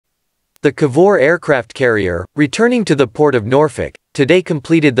The Cavour aircraft carrier, returning to the port of Norfolk, today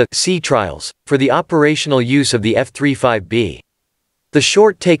completed the sea trials for the operational use of the F-35B. The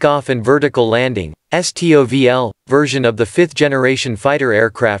short takeoff and vertical landing (STOVL) version of the fifth-generation fighter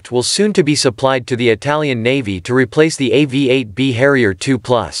aircraft will soon to be supplied to the Italian Navy to replace the AV-8B Harrier II+.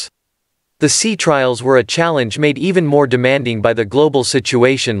 The sea trials were a challenge made even more demanding by the global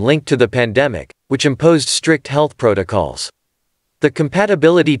situation linked to the pandemic, which imposed strict health protocols. The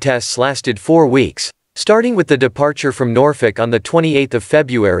compatibility tests lasted 4 weeks, starting with the departure from Norfolk on the 28th of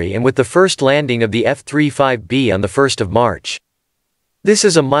February and with the first landing of the F-35B on the 1st of March. This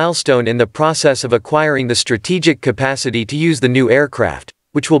is a milestone in the process of acquiring the strategic capacity to use the new aircraft,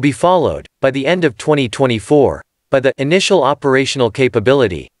 which will be followed, by the end of 2024, by the initial operational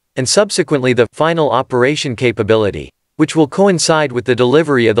capability, and subsequently the final operation capability, which will coincide with the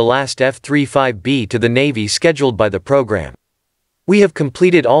delivery of the last F-35B to the Navy scheduled by the program. We have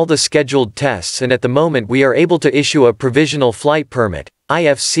completed all the scheduled tests and at the moment we are able to issue a provisional flight permit,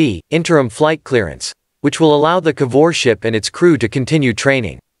 IFC, interim flight clearance, which will allow the Cavour ship and its crew to continue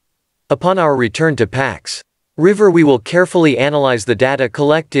training. Upon our return to Pax River we will carefully analyze the data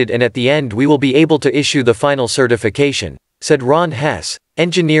collected and at the end we will be able to issue the final certification, said Ron Hess,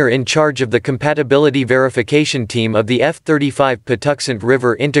 engineer in charge of the compatibility verification team of the F-35 Patuxent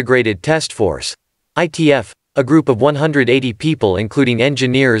River Integrated Test Force, ITF, a group of 180 people including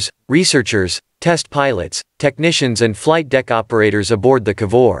engineers, researchers, test pilots, technicians and flight deck operators aboard the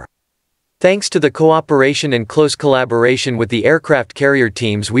Cavour. Thanks to the cooperation and close collaboration with the aircraft carrier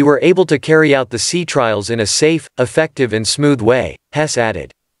teams we were able to carry out the sea trials in a safe, effective and smooth way, Hess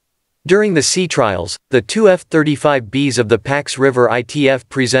added. During the sea trials, the two F-35Bs of the Pax River ITF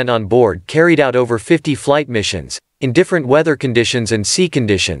present on board carried out over 50 flight missions, in different weather conditions and sea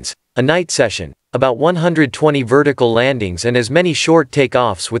conditions, a night session, about 120 vertical landings and as many short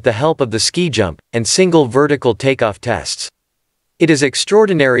takeoffs with the help of the ski jump and single vertical takeoff tests. It is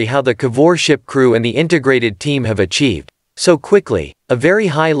extraordinary how the Cavour ship crew and the integrated team have achieved, so quickly, a very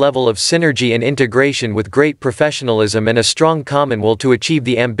high level of synergy and integration with great professionalism and a strong common will to achieve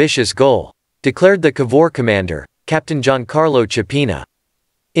the ambitious goal, declared the Cavour commander, Captain Giancarlo Cipina.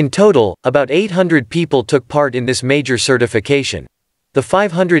 In total, about 800 people took part in this major certification. The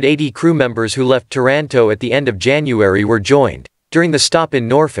 580 crew members who left Taranto at the end of January were joined, during the stop in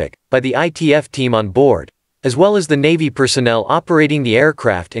Norfolk, by the ITF team on board, as well as the Navy personnel operating the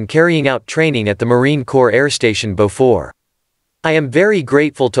aircraft and carrying out training at the Marine Corps Air Station Beaufort. I am very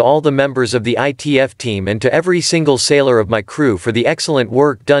grateful to all the members of the ITF team and to every single sailor of my crew for the excellent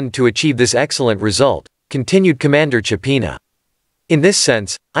work done to achieve this excellent result, continued Commander Cipina. In this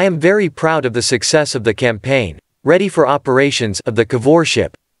sense, I am very proud of the success of the campaign, ready for operations, of the Cavour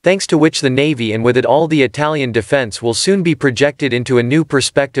ship, thanks to which the Navy and with it all the Italian defense will soon be projected into a new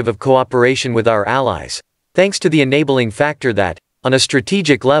perspective of cooperation with our allies, thanks to the enabling factor that, on a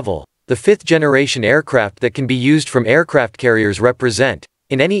strategic level, the fifth-generation aircraft that can be used from aircraft carriers represent,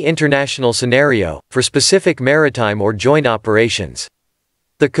 in any international scenario, for specific maritime or joint operations.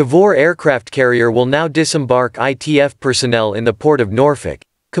 The Cavour aircraft carrier will now disembark ITF personnel in the port of Norfolk,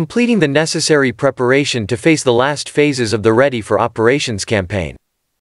 completing the necessary preparation to face the last phases of the Ready for Operations campaign.